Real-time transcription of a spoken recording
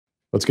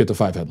Let's get to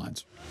 5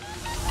 headlines.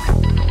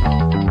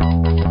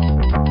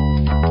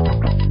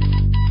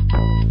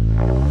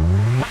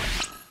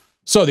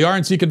 So the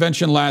RNC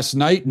convention last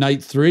night,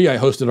 night 3, I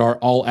hosted our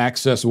All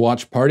Access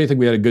watch party. I think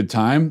we had a good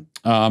time.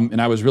 And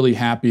I was really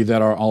happy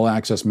that our All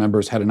Access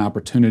members had an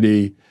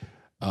opportunity,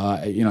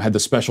 had the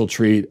special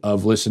treat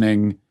of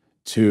listening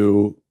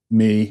to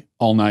me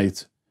all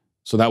night.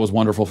 So that was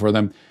wonderful for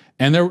them.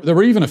 And there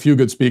were even a few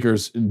good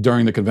speakers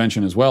during the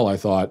convention as well, I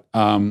thought.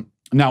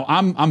 Now,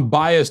 I'm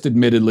biased,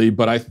 admittedly,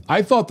 but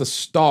I thought the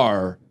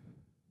star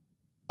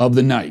of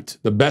the night,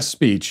 the best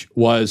speech,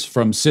 was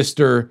from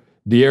Sister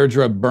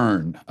Deirdre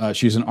Byrne.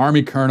 She's an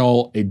Army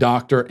colonel, a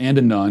doctor, and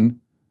a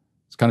nun.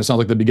 It kind of sounds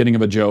like the beginning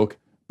of a joke,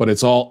 but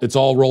it's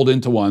all rolled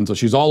into one. So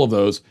she's all of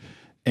those.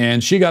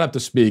 And she got up to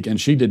speak, and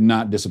she did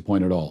not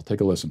disappoint at all.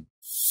 Take a listen.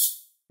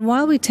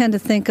 While we tend to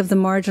think of the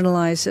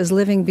marginalized as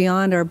living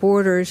beyond our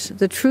borders,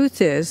 the truth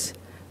is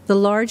the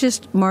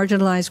largest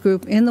marginalized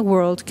group in the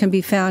world can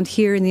be found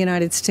here in the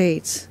United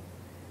States.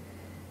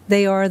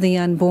 They are the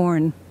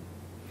unborn.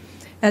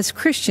 As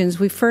Christians,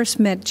 we first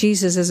met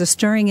Jesus as a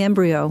stirring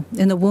embryo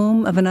in the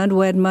womb of an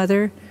unwed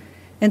mother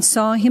and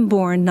saw him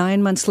born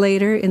 9 months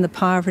later in the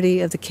poverty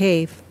of the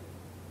cave.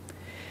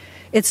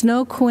 It's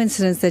no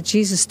coincidence that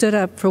Jesus stood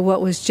up for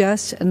what was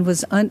just and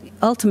was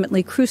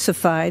ultimately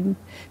crucified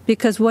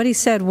because what he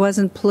said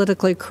wasn't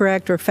politically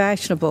correct or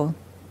fashionable.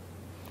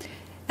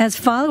 As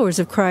followers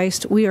of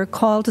Christ, we are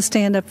called to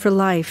stand up for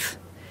life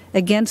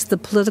against the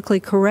politically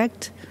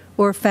correct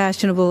or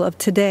fashionable of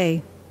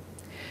today.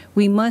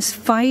 We must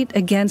fight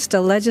against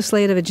a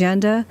legislative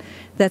agenda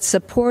that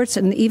supports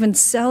and even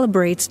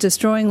celebrates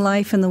destroying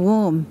life in the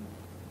womb.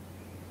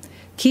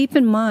 Keep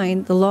in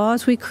mind, the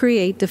laws we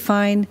create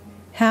define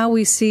how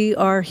we see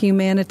our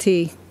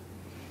humanity.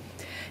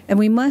 And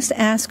we must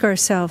ask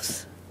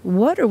ourselves,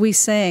 what are we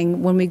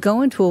saying when we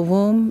go into a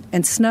womb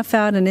and snuff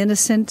out an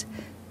innocent,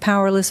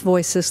 powerless,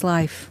 voiceless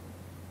life?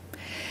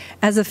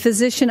 As a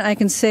physician, I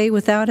can say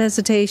without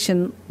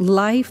hesitation,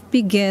 life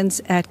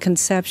begins at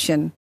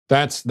conception.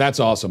 That's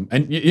awesome.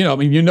 And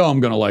I'm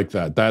going to like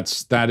that.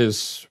 That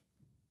is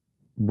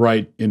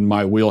right in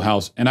my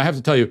wheelhouse. And I have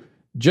to tell you,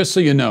 just so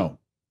you know,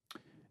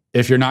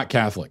 if you're not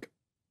Catholic,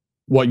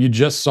 what you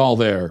just saw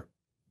there,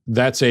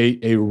 that's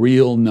a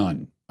real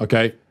nun,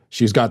 okay?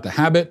 She's got the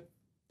habit.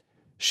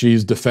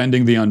 She's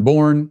defending the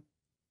unborn.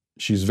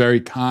 She's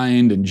very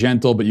kind and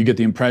gentle, but you get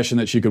the impression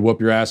that she could whoop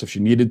your ass if she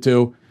needed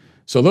to.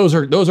 So those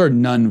are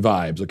nun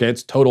vibes, okay?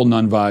 It's total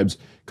nun vibes.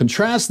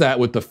 Contrast that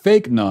with the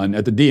fake nun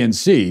at the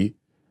DNC,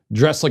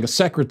 dressed like a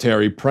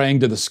secretary praying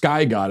to the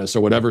sky goddess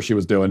or whatever she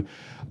was doing.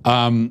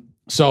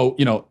 So,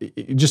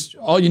 just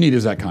all you need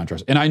is that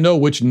contrast. And I know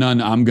which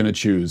nun I'm going to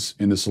choose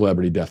in the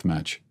celebrity death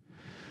match.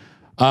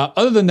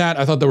 Other than that,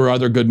 I thought there were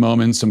other good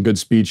moments, some good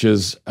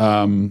speeches.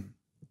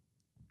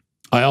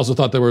 I also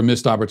thought there were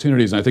missed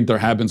opportunities, and I think there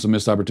have been some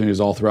missed opportunities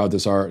all throughout the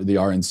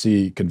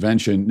RNC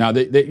convention. Now,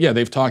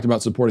 they've talked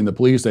about supporting the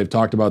police. They've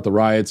talked about the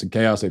riots and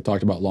chaos. They've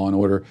talked about law and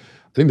order.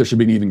 I think there should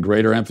be an even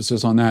greater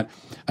emphasis on that.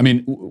 I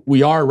mean,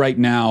 we are right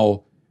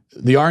now,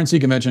 the RNC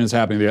convention is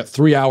happening. They got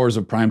 3 hours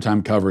of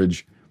primetime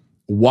coverage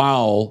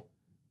while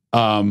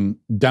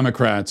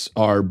Democrats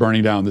are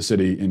burning down the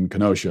city in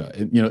Kenosha.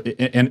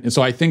 And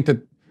so I think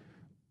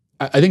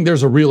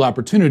there's a real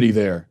opportunity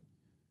there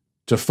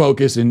to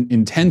focus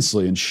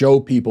intensely and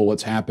show people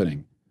what's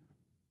happening.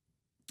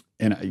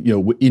 And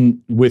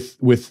with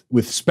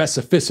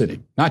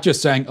specificity, not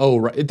just saying,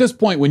 at this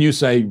point when you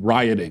say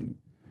rioting,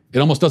 it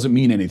almost doesn't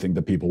mean anything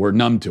to people. We're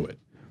numb to it.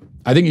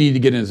 I think you need to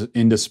get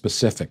into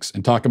specifics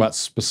and talk about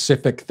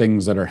specific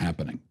things that are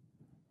happening.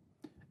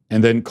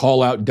 And then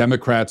call out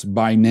Democrats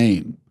by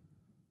name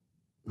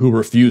who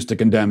refuse to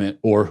condemn it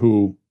or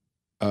who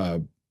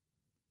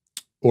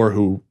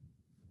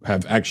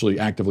have actually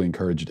actively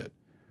encouraged it.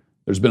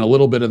 There's been a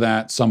little bit of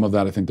that. Some of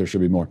that, I think there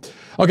should be more.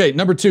 Okay,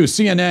 number 2,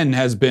 CNN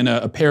has been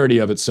a parody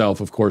of itself,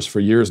 of course, for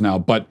years now.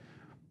 But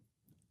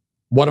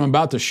what I'm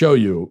about to show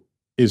you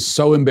is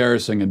so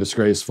embarrassing and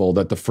disgraceful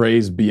that the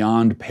phrase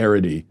beyond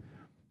parody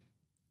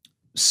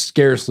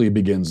scarcely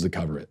begins to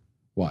cover it.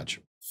 Watch.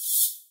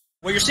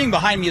 What you're seeing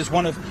behind me is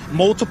one of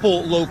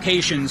multiple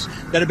locations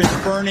that have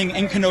been burning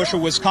in Kenosha,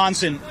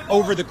 Wisconsin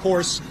over the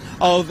course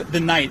of the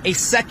night. A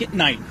second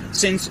night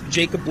since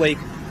Jacob Blake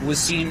was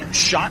seen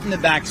shot in the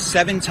back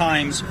 7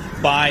 times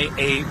by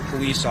a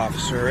police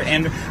officer.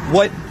 And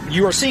what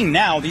you are seeing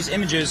now, these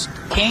images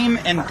came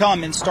and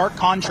come in stark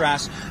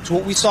contrast to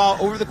what we saw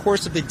over the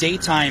course of the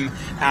daytime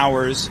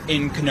hours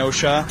in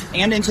Kenosha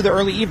and into the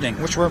early evening,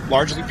 which were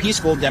largely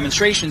peaceful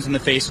demonstrations in the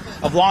face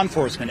of law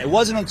enforcement. It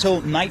wasn't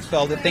until night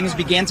fell that things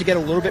began to get a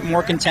little bit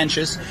more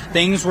contentious.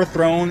 Things were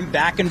thrown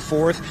back and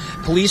forth.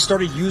 Police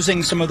started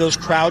using some of those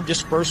crowd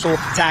dispersal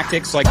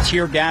tactics like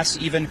tear gas,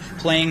 even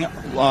playing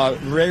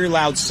very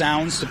loud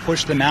sounds to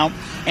push them out.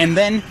 And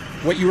then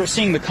what you are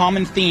seeing, the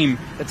common theme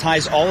that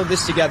ties all of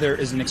this together,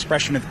 is an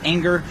expression of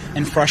anger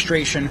and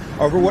frustration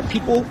over what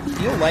people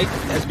feel like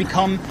has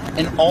become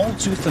an all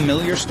too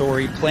familiar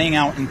story playing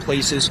out in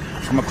places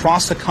from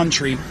across the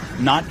country,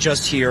 not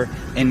just here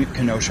in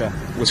Kenosha,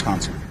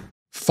 Wisconsin.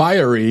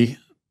 Fiery,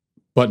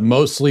 but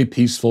mostly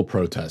peaceful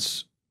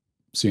protests,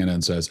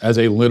 CNN says, as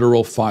a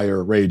literal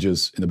fire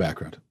rages in the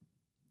background.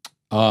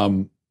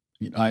 I'm,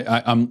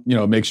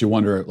 it makes you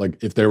wonder,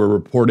 like, if they were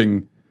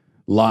reporting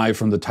live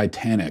from the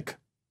Titanic.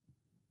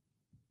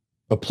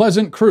 A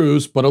pleasant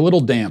cruise, but a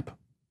little damp.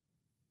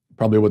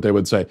 Probably what they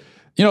would say.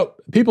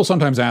 People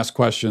sometimes ask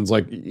questions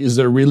like, is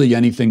there really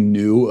anything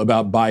new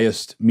about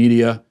biased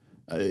media?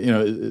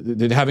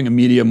 Did having a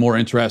media more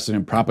interested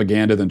in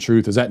propaganda than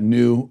truth, is that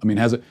new? I mean,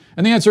 has it?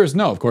 And the answer is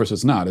no, of course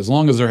it's not. As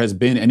long as there has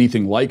been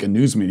anything like a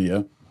news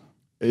media,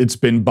 it's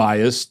been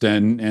biased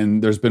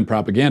and there's been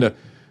propaganda.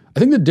 I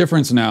think the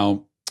difference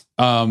now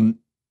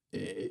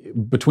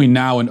between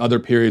now and other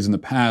periods in the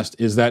past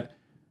is that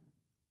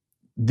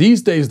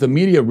these days the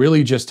media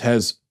really just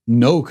has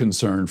no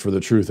concern for the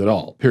truth at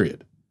all,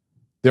 period.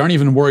 They aren't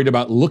even worried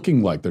about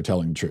looking like they're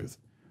telling the truth.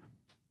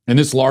 And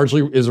this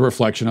largely is a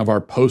reflection of our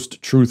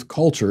post-truth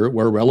culture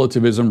where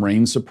relativism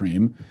reigns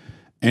supreme.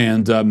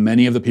 And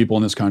many of the people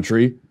in this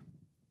country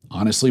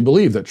honestly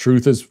believe that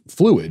truth is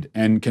fluid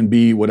and can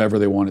be whatever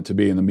they want it to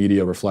be. And the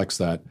media reflects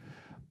that.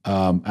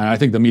 And I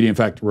think the media, in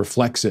fact,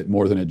 reflects it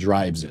more than it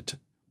drives it.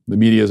 The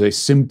media is a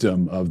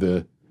symptom of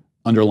the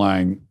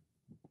underlying,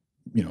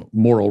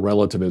 moral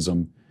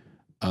relativism,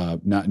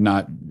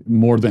 not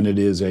more than it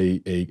is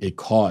a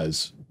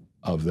cause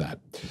of that.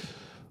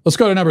 Let's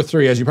go to number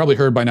 3. As you probably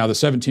heard by now, the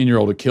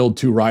 17-year-old who killed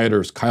 2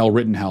 rioters, Kyle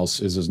Rittenhouse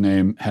is his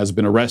name, has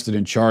been arrested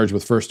and charged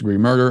with first-degree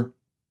murder.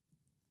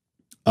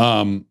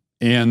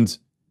 And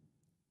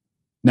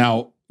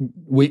now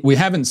we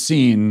haven't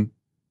seen.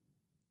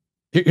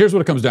 Here's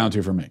what it comes down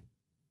to for me.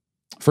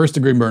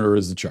 First-degree murder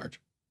is the charge.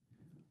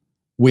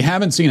 We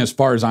haven't seen, as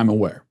far as I'm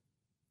aware,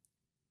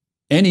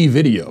 any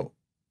video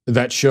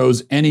that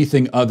shows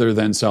anything other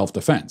than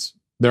self-defense.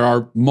 There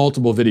are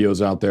multiple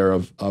videos out there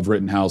of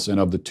Rittenhouse and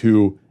of the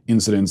 2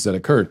 incidents that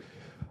occurred.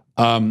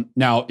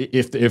 Now,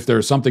 if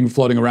there's something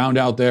floating around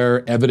out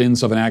there,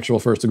 evidence of an actual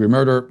first-degree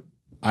murder,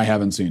 I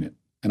haven't seen it,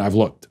 and I've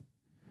looked.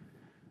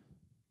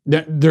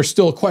 There's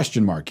still a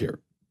question mark here,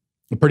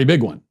 a pretty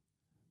big one.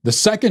 The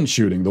second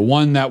shooting, the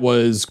one that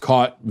was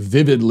caught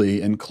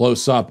vividly and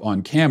close up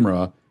on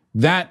camera,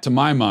 that, to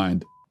my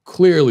mind,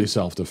 clearly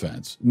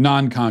self-defense,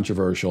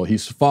 non-controversial.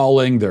 He's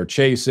falling, they're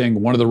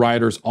chasing. One of the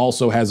rioters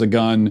also has a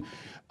gun.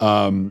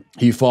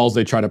 He falls,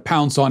 they try to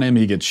pounce on him.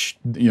 He gets,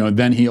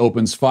 then he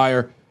opens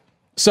fire.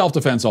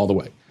 Self-defense all the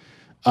way.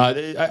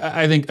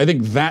 I think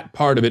that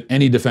part of it,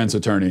 any defense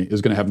attorney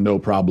is going to have no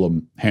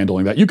problem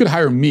handling that. You could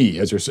hire me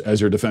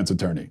as your defense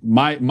attorney.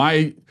 My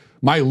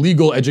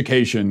legal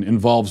education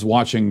involves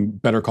watching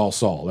Better Call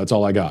Saul. That's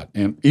all I got.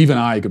 And even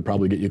I could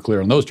probably get you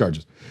clear on those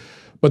charges.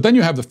 But then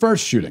you have the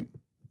first shooting.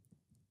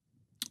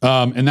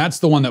 And that's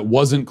the one that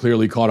wasn't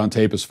clearly caught on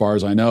tape as far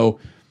as I know.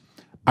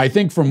 I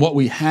think from what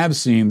we have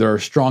seen, there are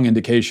strong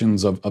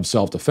indications of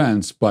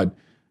self-defense, but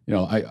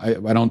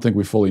I don't think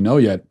we fully know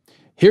yet.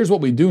 Here's what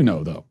we do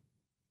know, though,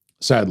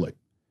 sadly.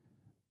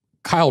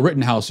 Kyle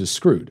Rittenhouse is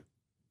screwed,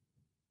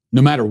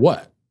 no matter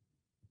what.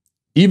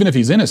 Even if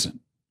he's innocent,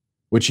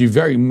 which he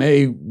very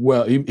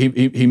well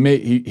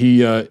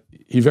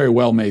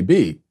may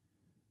be,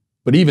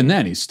 but even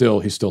then he's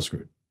still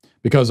screwed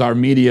because our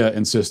media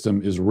and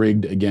system is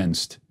rigged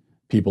against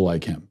people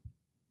like him,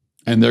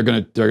 and they're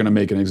gonna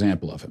make an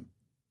example of him.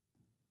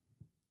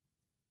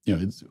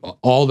 It's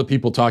all the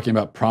people talking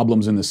about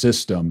problems in the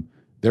system.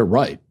 They're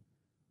right.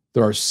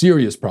 There are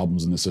serious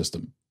problems in the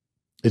system.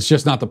 It's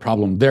just not the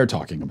problem they're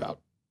talking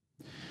about.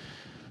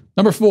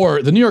 Number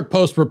 4, the New York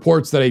Post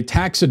reports that a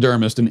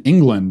taxidermist in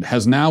England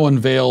has now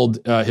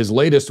unveiled his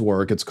latest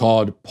work. It's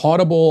called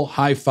Portable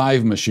High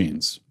Five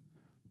Machines.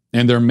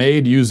 And they're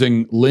made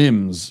using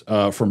limbs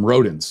from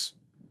rodents,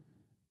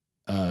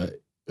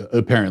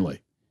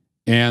 apparently.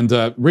 And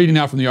reading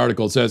now from the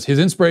article, it says, his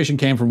inspiration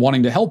came from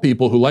wanting to help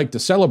people who like to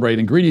celebrate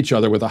and greet each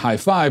other with a high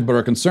five, but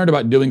are concerned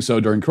about doing so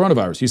during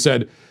coronavirus. He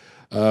said,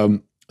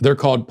 they're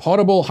called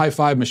portable high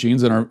five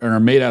machines and are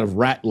made out of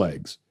rat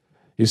legs.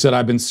 He said,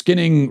 I've been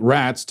skinning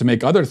rats to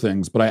make other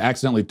things, but I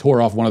accidentally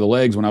tore off one of the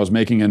legs when I was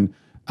making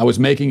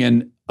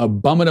an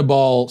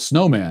abominable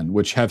snowman,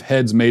 which have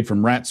heads made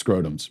from rat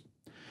scrotums.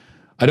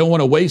 I don't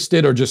want to waste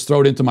it or just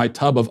throw it into my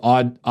tub of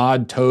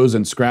odd toes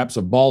and scraps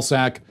of ball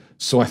sack,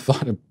 so I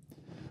thought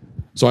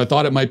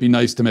it might be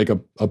nice to make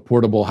a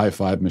portable high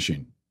five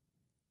machine.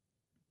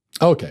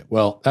 Okay,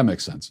 well, that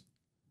makes sense.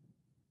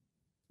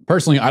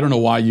 Personally, I don't know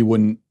why you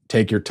wouldn't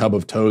take your tub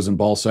of toes and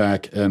ball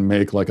sack and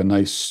make like a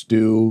nice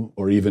stew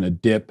or even a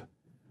dip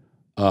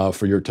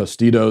for your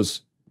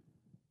Tostitos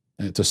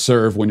to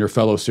serve when your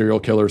fellow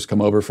serial killers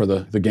come over for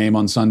the game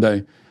on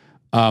Sunday.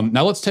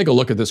 Now let's take a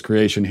look at this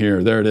creation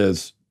here. There it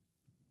is.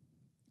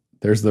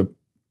 There's the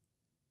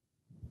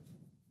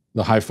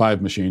high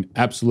five machine.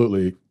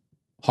 Absolutely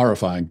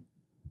horrifying.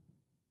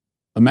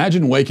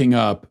 Imagine waking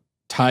up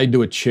tied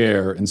to a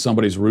chair in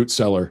somebody's root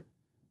cellar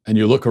and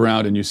you look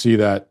around and you see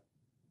that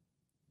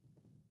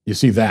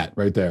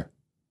right there.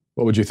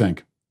 What would you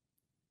think?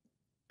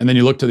 And then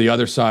you look to the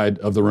other side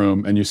of the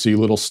room and you see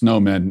little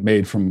snowmen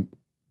made from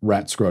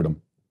rat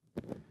scrotum.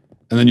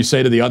 And then you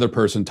say to the other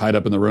person tied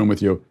up in the room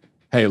with you,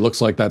 hey, it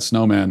looks like that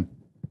snowman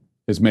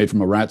is made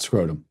from a rat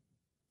scrotum.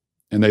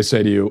 And they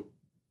say to you,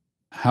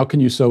 how can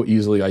you so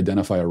easily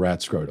identify a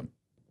rat scrotum?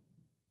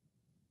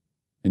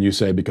 And you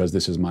say, because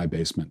this is my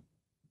basement.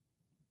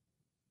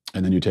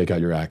 And then you take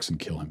out your axe and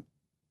kill him.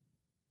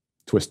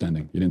 Twist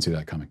ending. You didn't see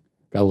that coming.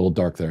 Got a little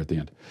dark there at the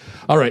end.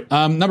 All right,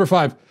 number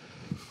 5.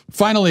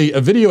 Finally, a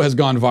video has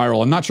gone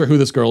viral. I'm not sure who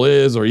this girl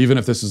is, or even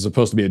if this is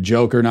supposed to be a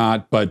joke or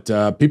not, but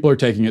people are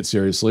taking it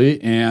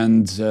seriously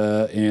and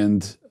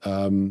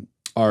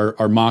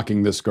are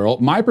mocking this girl.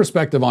 My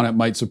perspective on it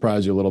might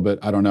surprise you a little bit.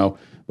 I don't know.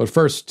 But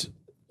first,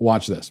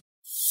 watch this.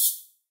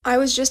 I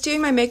was just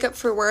doing my makeup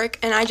for work,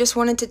 and I just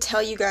wanted to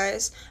tell you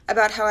guys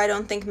about how I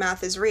don't think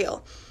math is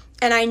real.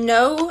 And I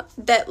know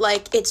that,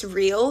 like, it's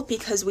real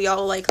because we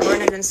all, like,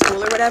 learn it in school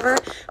or whatever,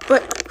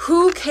 but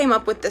who came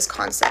up with this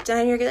concept? And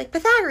I know you're like,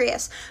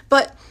 Pythagoras.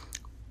 But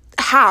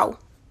how?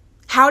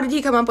 How did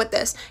he come up with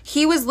this?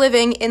 He was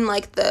living in,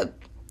 like,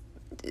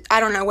 I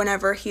don't know,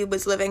 whenever he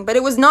was living, but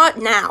it was not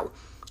now,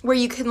 where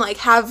you can, like,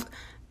 have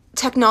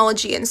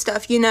technology and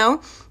stuff, you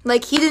know?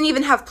 Like, he didn't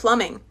even have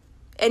plumbing.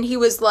 And he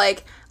was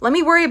like, let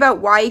me worry about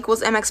y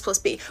equals mx plus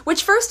b.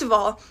 Which, first of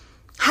all,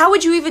 how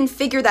would you even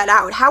figure that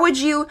out? How would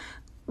you,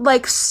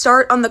 like,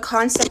 start on the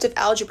concept of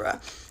algebra?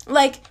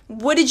 Like,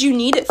 what did you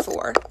need it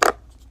for?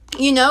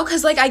 You know,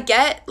 because, like, I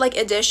get, like,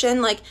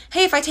 addition, like,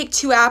 hey, if I take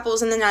 2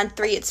 apples and then add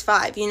 3, it's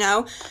 5, you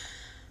know?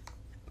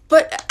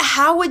 But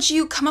how would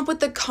you come up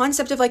with the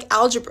concept of, like,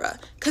 algebra?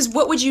 Because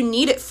what would you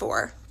need it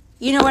for?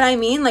 You know what I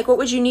mean? Like, what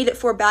would you need it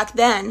for back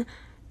then?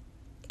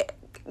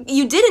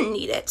 You didn't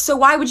need it, so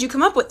why would you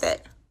come up with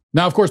it?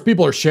 Now, of course,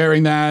 people are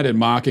sharing that and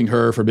mocking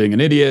her for being an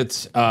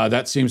idiot.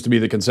 That seems to be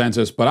the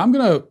consensus, but I'm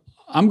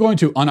going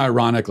to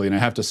unironically, and I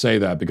have to say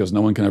that because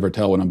no one can ever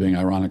tell when I'm being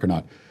ironic or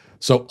not.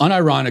 So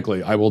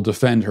unironically, I will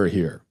defend her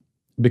here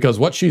because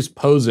what she's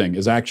posing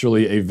is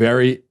actually a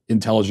very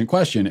intelligent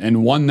question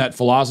and one that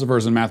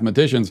philosophers and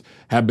mathematicians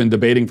have been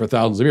debating for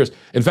thousands of years.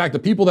 In fact, the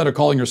people that are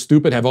calling her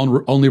stupid have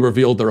only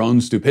revealed their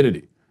own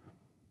stupidity.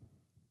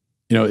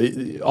 You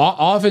know,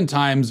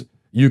 oftentimes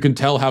you can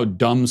tell how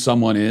dumb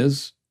someone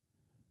is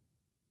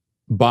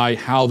by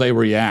how they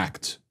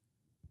react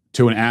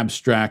to an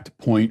abstract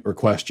point or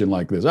question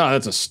like this. Oh,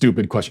 that's a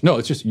stupid question. No,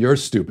 it's just you're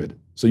stupid.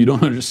 So you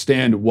don't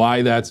understand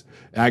why that's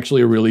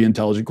actually a really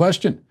intelligent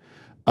question.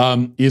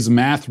 Is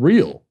math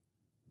real?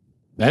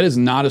 That is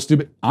not a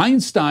stupid.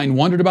 Einstein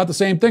wondered about the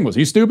same thing. Was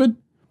he stupid?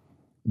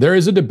 There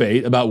is a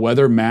debate about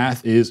whether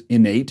math is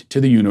innate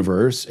to the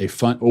universe,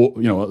 sort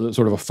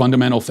of a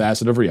fundamental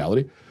facet of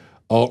reality,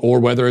 or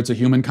whether it's a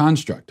human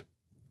construct.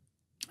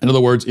 In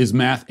other words, is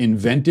math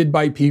invented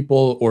by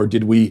people or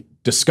did we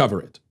discover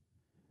it?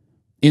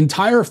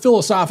 Entire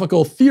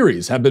philosophical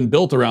theories have been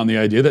built around the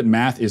idea that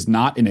math is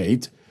not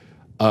innate,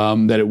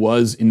 that it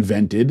was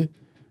invented,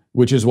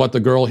 which is what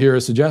the girl here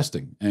is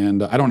suggesting.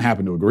 And I don't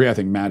happen to agree. I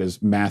think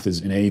math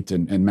is innate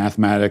and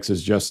mathematics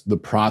is just the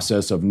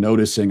process of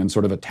noticing and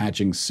sort of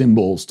attaching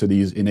symbols to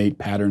these innate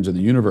patterns in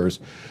the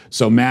universe.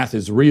 So math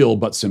is real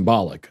but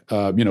symbolic.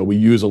 We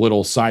use a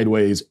little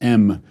sideways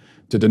M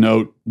to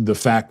denote the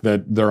fact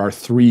that there are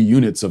 3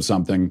 units of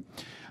something.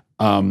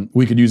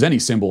 We could use any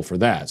symbol for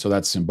that, so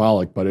that's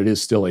symbolic, but it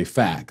is still a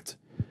fact.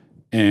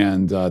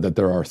 And that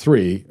there are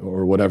 3,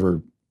 or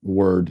whatever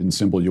word and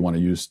symbol you want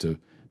to use to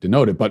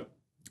denote it. But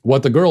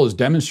what the girl is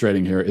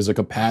demonstrating here is a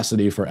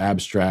capacity for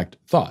abstract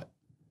thought.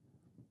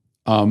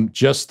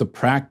 Just the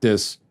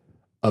practice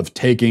of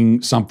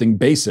taking something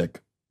basic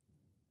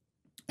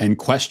and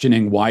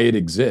questioning why it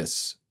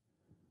exists,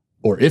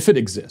 or if it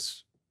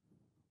exists,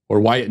 or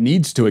why it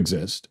needs to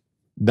exist,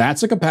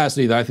 that's a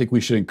capacity that I think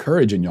we should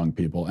encourage in young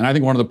people. And I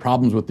think one of the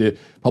problems with the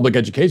public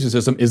education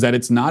system is that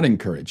it's not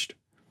encouraged.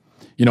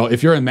 You know,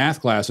 if you're in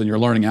math class and you're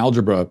learning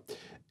algebra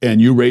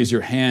and you raise your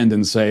hand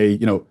and say,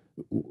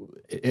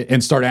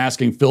 and start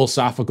asking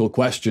philosophical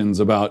questions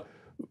about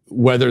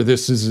whether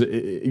this is,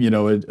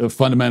 a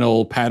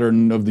fundamental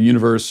pattern of the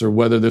universe or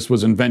whether this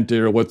was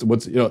invented or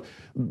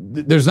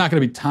there's not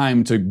going to be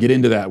time to get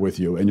into that with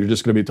you. And you're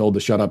just going to be told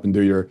to shut up and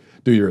do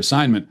your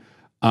assignment.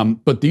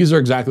 But these are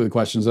exactly the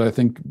questions that I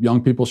think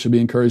young people should be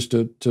encouraged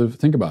to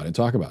think about and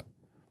talk about.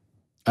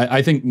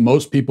 I think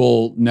most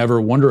people never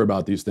wonder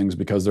about these things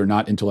because they're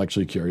not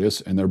intellectually curious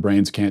and their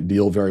brains can't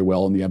deal very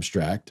well in the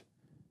abstract.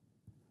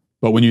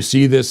 But when you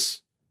see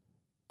this,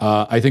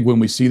 I think when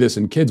we see this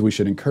in kids, we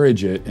should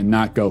encourage it and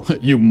not go,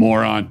 you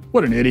moron,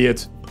 what an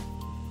idiot,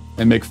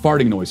 and make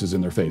farting noises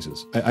in their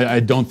faces. I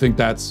don't think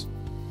that's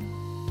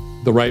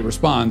the right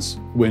response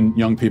when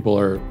young people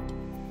are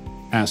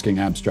asking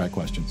abstract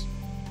questions.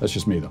 That's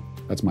just me, though.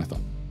 That's my thought.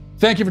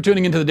 Thank you for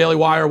tuning into the Daily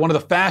Wire, one of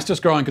the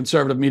fastest growing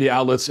conservative media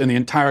outlets in the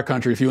entire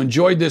country. If you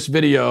enjoyed this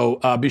video,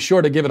 be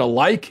sure to give it a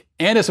like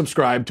and a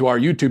subscribe to our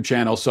YouTube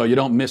channel so you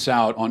don't miss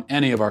out on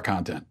any of our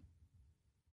content.